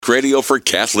radio for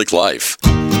Catholic life.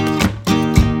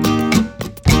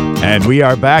 And we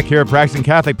are back here at Practicing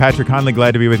Catholic. Patrick Conley,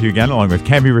 glad to be with you again, along with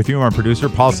Cam Berthum, our producer,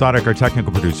 Paul Sadek, our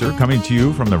technical producer, coming to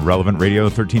you from the Relevant Radio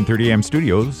 1330 AM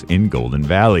studios in Golden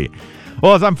Valley.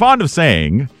 Well, as I'm fond of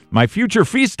saying, my future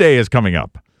feast day is coming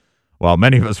up. While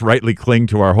many of us rightly cling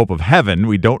to our hope of heaven,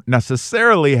 we don't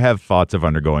necessarily have thoughts of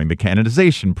undergoing the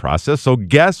canonization process. So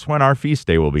guess when our feast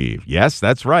day will be? Yes,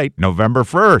 that's right, November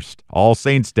 1st, All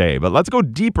Saints' Day. But let's go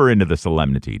deeper into the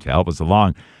solemnity to help us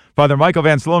along. Father Michael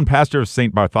Van Sloun, pastor of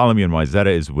St. Bartholomew in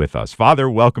Wayzata, is with us. Father,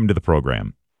 welcome to the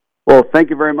program. Well, thank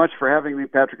you very much for having me,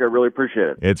 Patrick. I really appreciate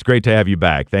it. It's great to have you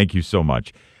back. Thank you so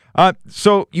much.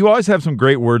 So you always have some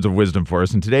great words of wisdom for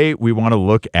us, and today we want to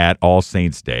look at All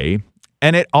Saints' Day.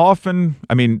 And it often,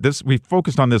 we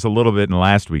focused on this a little bit in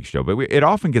last week's show, but it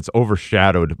often gets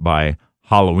overshadowed by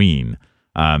Halloween,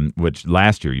 which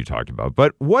last year you talked about.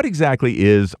 But what exactly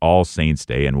is All Saints'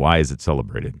 Day, and why is it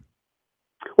celebrated?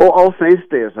 Well, All Saints'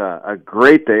 Day is a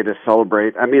great day to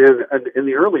celebrate. I mean, in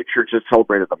the early church, it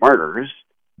celebrated the martyrs.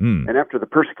 And after the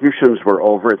persecutions were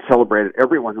over, it celebrated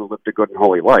everyone who lived a good and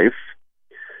holy life.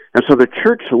 And so the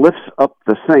church lifts up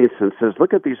the saints and says,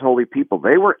 look at these holy people.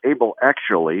 They were able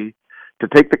actually to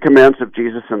take the commands of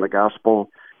Jesus and the gospel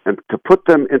and to put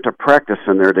them into practice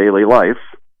in their daily life.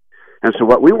 And so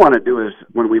what we want to do is,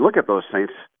 when we look at those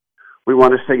saints, we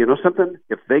want to say, you know something?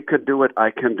 If they could do it,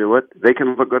 I can do it. They can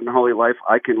live a good and holy life.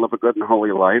 I can live a good and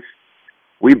holy life.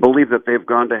 We believe that they've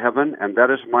gone to heaven, and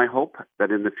that is my hope, that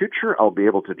in the future I'll be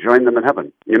able to join them in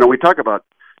heaven. You know, we talk about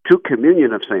two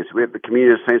communion of saints. We have the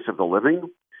communion of saints of the living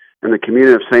and the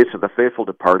communion of saints of the faithful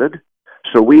departed.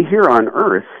 So we here on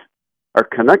earth are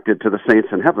connected to the saints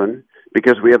in heaven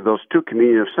because we have those two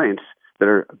communion of saints that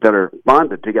are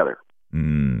bonded together.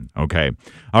 Okay.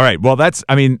 All right. Well, that's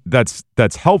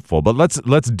helpful, but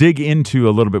let's dig into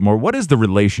a little bit more. What is the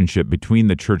relationship between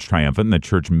the church triumphant and the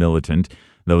church militant,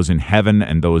 those in heaven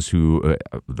and those who,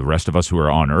 the rest of us who are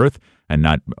on earth, and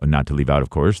not to leave out, of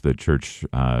course, the church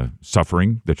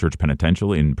suffering, the church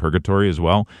penitential in purgatory as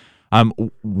well.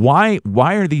 Why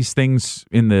are these things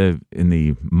in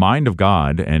the mind of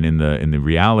God and in the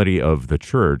reality of the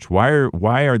church?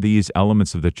 Why are these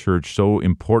elements of the church so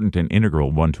important and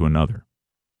integral one to another?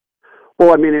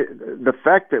 Well, I mean, the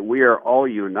fact that we are all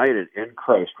united in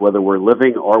Christ, whether we're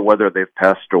living or whether they've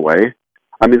passed away,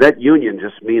 I mean, that union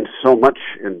just means so much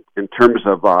in terms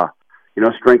of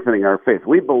strengthening our faith.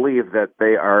 We believe that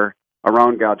they are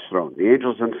around God's throne, the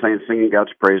angels and saints singing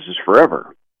God's praises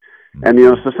forever. And,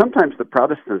 so sometimes the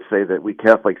Protestants say that we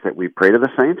Catholics, that we pray to the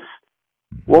saints.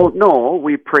 Well, no,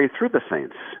 we pray through the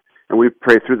saints. And we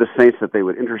pray through the saints that they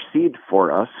would intercede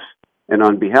for us and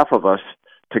on behalf of us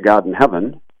to God in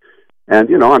heaven. And,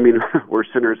 we're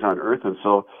sinners on earth. And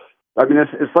so,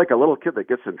 it's like a little kid that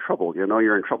gets in trouble.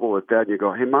 You're in trouble with dad and you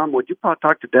go, hey, Mom, would you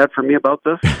talk to Dad for me about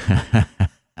this?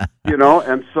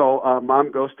 And so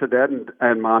Mom goes to Dad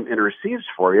and Mom intercedes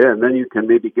for you, and then you can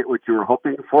maybe get what you were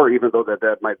hoping for, even though that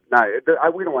Dad might not.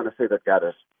 We don't want to say that God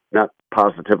is not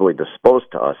positively disposed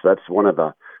to us. That's one of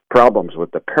the problems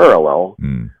with the parallel.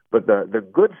 But the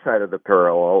good side of the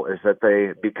parallel is that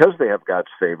because they have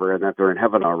God's favor and that they're in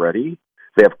heaven already,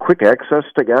 they have quick access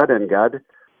to God, and God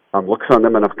looks on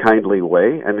them in a kindly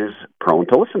way and is prone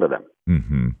to listen to them.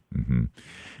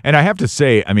 And I have to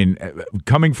say,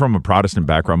 coming from a Protestant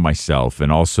background myself,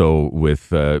 and also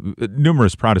with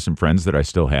numerous Protestant friends that I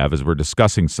still have, as we're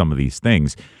discussing some of these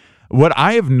things, what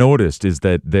I have noticed is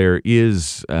that there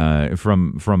is,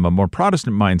 from a more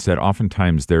Protestant mindset,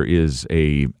 oftentimes there is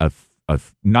a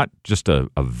not just a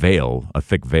veil, a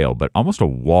thick veil, but almost a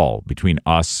wall between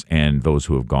us and those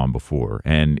who have gone before.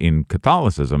 And in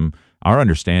Catholicism, our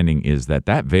understanding is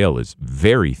that veil is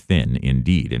very thin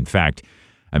indeed. In fact,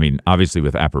 obviously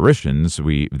with apparitions,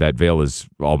 that veil is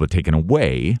all but taken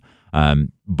away.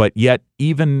 But yet,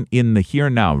 even in the here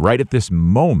and now, right at this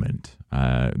moment,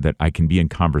 that I can be in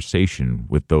conversation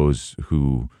with those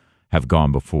who have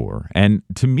gone before. And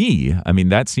to me,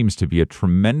 that seems to be a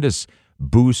tremendous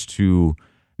boost to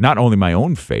not only my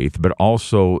own faith, but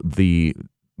also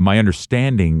my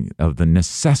understanding of the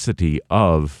necessity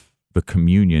of the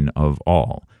communion of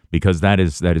all. Because that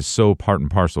is so part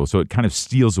and parcel. So it kind of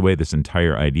steals away this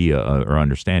entire idea or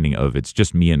understanding of it's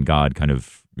just me and God, kind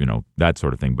of, that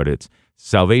sort of thing. But it's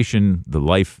salvation,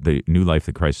 the new life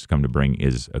that Christ has come to bring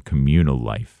is a communal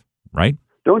life, right?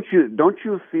 Don't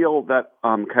you feel that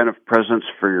kind of presence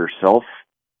for yourself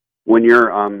when you're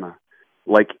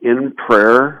in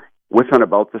prayer with and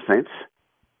about the saints?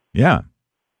 Yeah.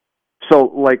 So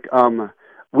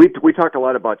we talk a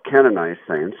lot about canonized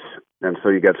saints. And so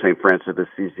you got St. Francis of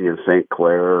Assisi and St.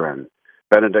 Clare and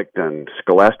Benedict and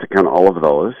Scholastica and all of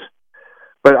those.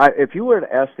 But if you were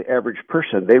to ask the average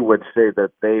person, they would say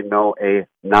that they know a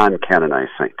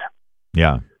non-canonized saint.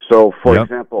 Yeah. So, for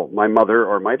example, my mother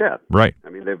or my dad. Right. I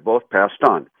mean, they've both passed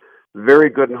on. Very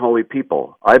good and holy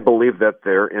people. I believe that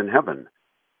they're in heaven.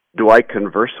 Do I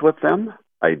converse with them?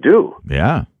 I do.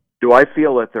 Yeah. Do I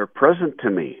feel that they're present to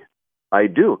me? I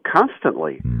do,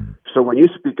 constantly. Mm. So when you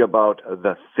speak about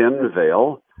the thin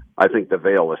veil, I think the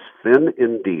veil is thin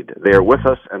indeed. They are with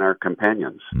us and our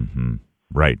companions. Mm-hmm.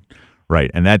 Right.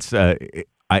 Right. And that's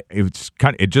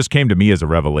it just came to me as a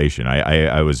revelation.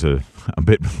 I was a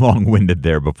bit long-winded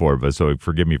there before, but so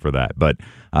forgive me for that. But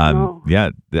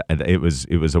it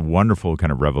was a wonderful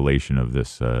kind of revelation of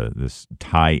this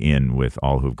tie-in with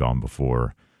all who've gone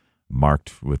before,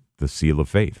 marked with the seal of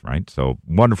faith, right? So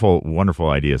wonderful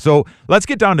idea. So let's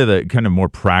get down to the kind of more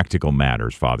practical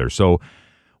matters, Father. So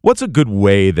what's a good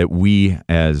way that we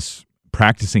as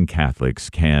practicing Catholics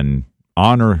can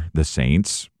honor the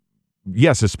saints?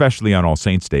 Yes, especially on All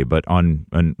Saints' Day, but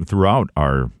throughout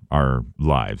our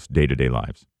lives, day-to-day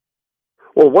lives.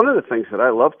 Well, one of the things that I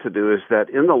love to do is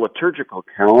that in the liturgical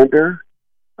calendar,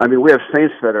 I mean, we have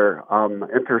saints that are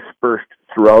interspersed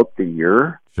throughout the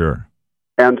year. Sure.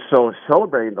 And so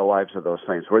celebrating the lives of those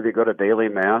saints, whether you go to daily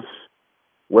Mass,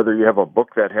 whether you have a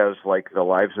book that has, like, the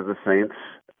lives of the saints,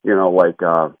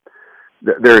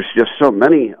 there's just so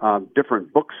many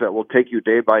different books that will take you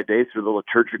day by day through the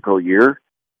liturgical year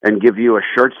and give you a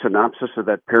short synopsis of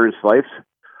that parent's life.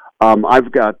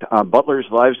 I've got Butler's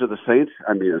Lives of the Saints.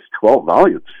 I mean, it's 12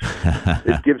 volumes.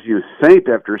 It gives you saint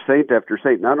after saint after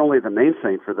saint, not only the main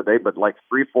saint for the day, but like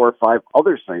 3, 4, 5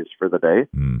 other saints for the day.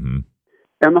 Mm-hmm.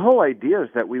 And the whole idea is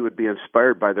that we would be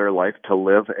inspired by their life to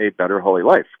live a better holy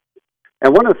life.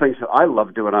 And one of the things that I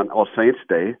love doing on All Saints'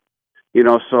 Day,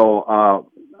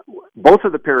 both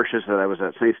of the parishes that I was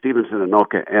at, St. Stephen's in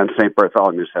Anoka and St.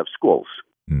 Bartholomew's, have schools.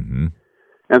 Mm-hmm.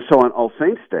 And so on All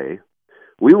Saints' Day,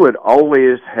 we would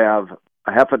always have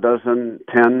a half a dozen,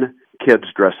 10 kids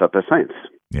dress up as saints.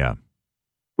 Yeah.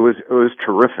 It was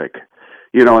terrific.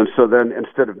 And so then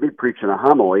instead of me preaching a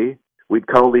homily, we'd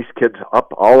cuddle these kids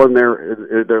up all in their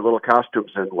little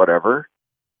costumes and whatever,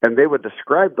 and they would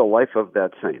describe the life of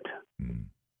that saint. Mm.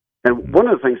 And one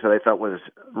of the things that I thought was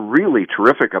really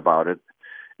terrific about it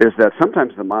is that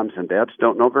sometimes the moms and dads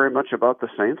don't know very much about the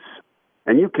saints,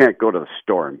 and you can't go to the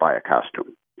store and buy a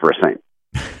costume for a saint.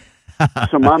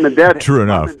 So mom and dad, True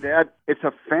enough. Mom and dad, it's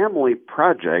a family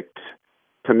project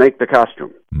to make the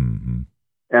costume. Mm-hmm.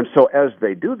 And so as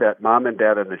they do that, mom and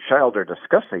dad and the child are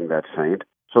discussing that saint.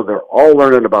 So they're all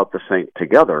learning about the saint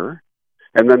together.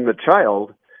 And then the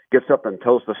child gets up and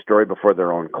tells the story before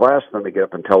their own class. Then they get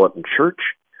up and tell it in church.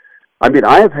 I mean,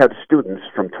 I have had students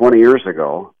from 20 years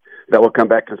ago that will come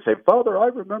back and say, Father, I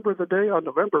remember the day on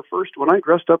November 1st when I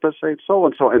dressed up as Saint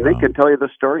so-and-so. And they can tell you the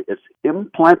story. It's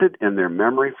implanted in their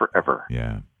memory forever.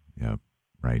 Yeah,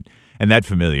 right. And that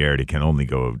familiarity can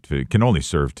only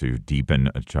serve to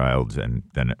deepen a child's and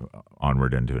then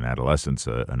onward into an adolescence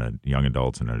and a young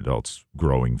adult's and an adult's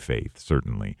growing faith,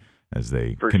 certainly, as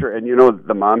they... For sure. And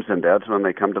the moms and dads, when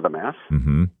they come to the Mass,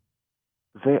 mm-hmm.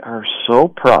 they are so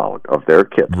proud of their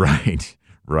kids. Right.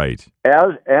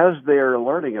 As they are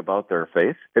learning about their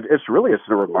faith, it's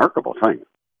a remarkable thing.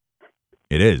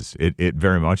 It is. It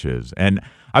very much is. And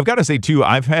I've got to say too,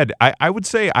 I would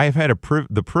say I've had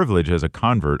the privilege as a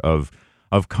convert of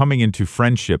coming into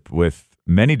friendship with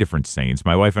many different saints.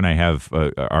 My wife and I have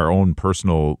our own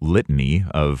personal litany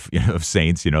of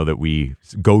saints, that we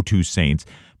go to saints.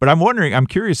 But I'm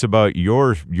curious about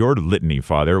your litany,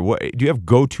 Father. Do you have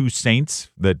go-to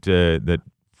saints that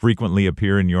frequently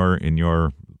appear in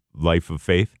your life of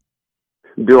faith?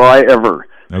 Do I ever?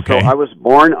 Okay. So I was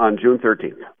born on June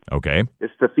 13th. Okay.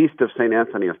 It's the feast of St.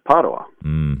 Anthony of Padua.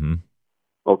 Mm-hmm.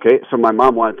 Okay, so my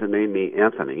mom wanted to name me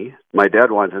Anthony. My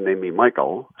dad wanted to name me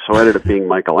Michael, so I ended up being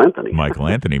Michael Anthony. Michael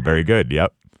Anthony, very good,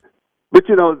 yep. But,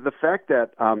 the fact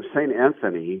that St.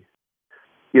 Anthony,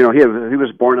 he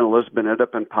was born in Lisbon, ended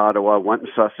up in Padua, went and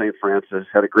saw St. Francis,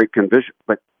 had a great conviction.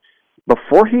 But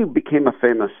before he became a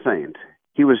famous saint,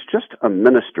 he was just a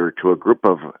minister to a group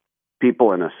of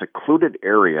people in a secluded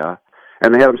area,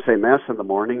 and they had him say Mass in the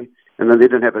morning, and then they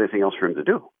didn't have anything else for him to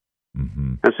do.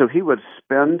 Mm-hmm. And so he would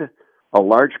spend a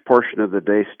large portion of the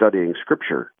day studying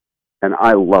Scripture, and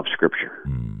I love Scripture.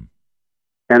 Mm.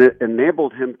 And it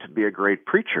enabled him to be a great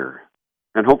preacher,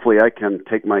 and hopefully I can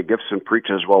take my gifts and preach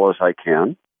as well as I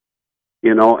can,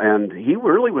 and he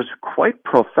really was quite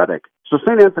prophetic. So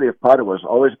St. Anthony of Padua has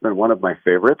always been one of my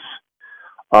favorites.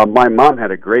 My mom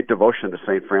had a great devotion to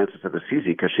St. Francis of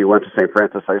Assisi because she went to St.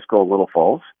 Francis High School in Little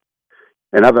Falls.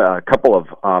 And I have a couple of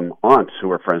aunts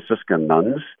who are Franciscan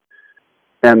nuns.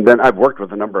 And then I've worked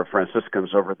with a number of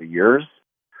Franciscans over the years.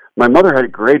 My mother had a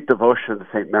great devotion to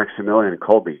St. Maximilian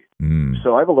Kolbe. Mm.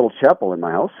 So I have a little chapel in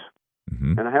my house,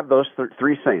 Mm-hmm. and I have those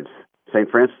three saints, St.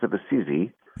 Francis of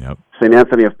Assisi, Yep. St.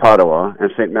 Anthony of Padua, and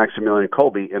St. Maximilian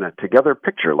Kolbe in a together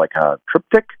picture, like a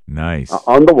triptych, Nice.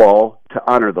 on the wall to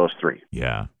honor those three.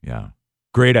 Yeah.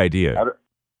 Great idea.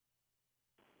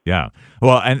 Yeah.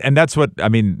 Well, and that's what, I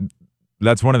mean,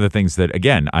 that's one of the things that,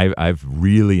 again, I've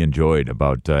really enjoyed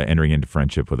about entering into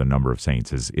friendship with a number of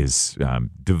saints is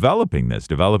developing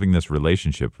this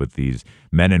relationship with these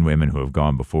men and women who have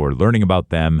gone before, learning about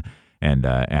them and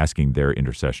asking their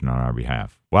intercession on our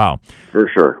behalf. Wow. For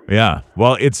sure. Yeah.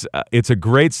 Well, it's a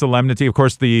great solemnity. Of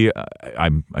course,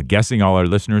 I'm guessing all our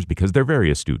listeners, because they're very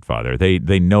astute, Father,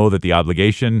 they know that the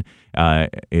obligation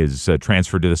is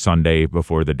transferred to the Sunday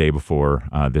before the day before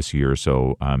this year.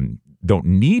 So don't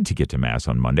need to get to Mass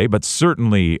on Monday, but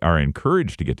certainly are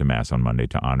encouraged to get to Mass on Monday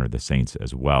to honor the saints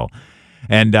as well.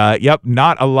 And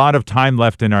not a lot of time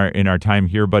left in our time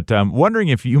here, but wondering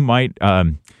if you might.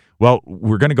 Well,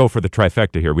 we're going to go for the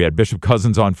trifecta here. We had Bishop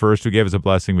Cousins on first, who gave us a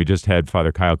blessing. We just had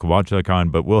Father Kyle Kowalczyk on,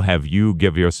 but we'll have you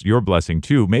give us your blessing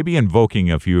too, maybe invoking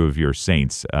a few of your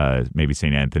saints, maybe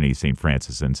St. Anthony, St.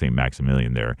 Francis, and St.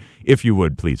 Maximilian there, if you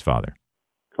would, please, Father.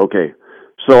 Okay.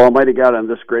 So, Almighty God, on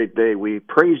this great day, we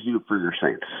praise you for your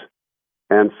saints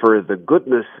and for the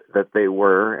goodness that they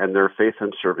were and their faith in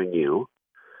serving you.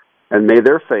 And may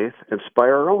their faith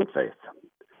inspire our own faith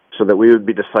so that we would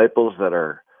be disciples that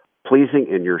are pleasing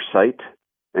in your sight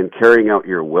and carrying out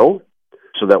your will,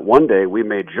 so that one day we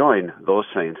may join those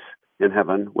saints in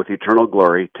heaven with eternal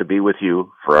glory to be with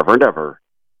you forever and ever.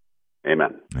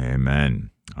 Amen.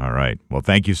 Amen. All right. Well,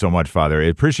 thank you so much, Father. I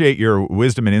appreciate your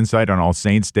wisdom and insight on All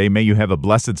Saints' Day. May you have a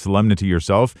blessed solemnity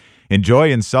yourself.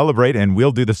 Enjoy and celebrate, and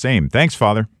we'll do the same. Thanks,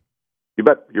 Father. You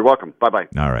bet. You're welcome. Bye-bye.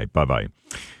 All right. Bye-bye.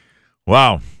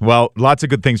 Wow. Well, lots of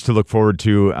good things to look forward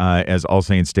to as All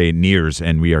Saints' Day nears,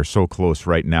 and we are so close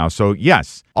right now. So,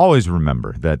 yes, always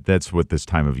remember that that's what this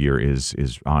time of year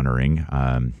is honoring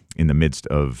in the midst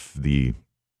of the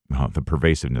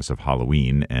pervasiveness of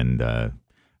Halloween, and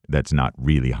that's not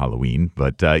really Halloween.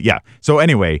 But, yeah. So,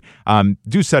 anyway,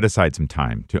 do set aside some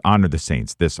time to honor the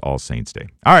saints this All Saints' Day.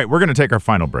 All right, we're going to take our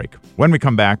final break. When we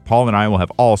come back, Paul and I will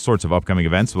have all sorts of upcoming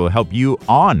events that will help you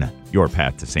on your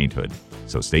path to sainthood.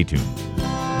 So stay tuned.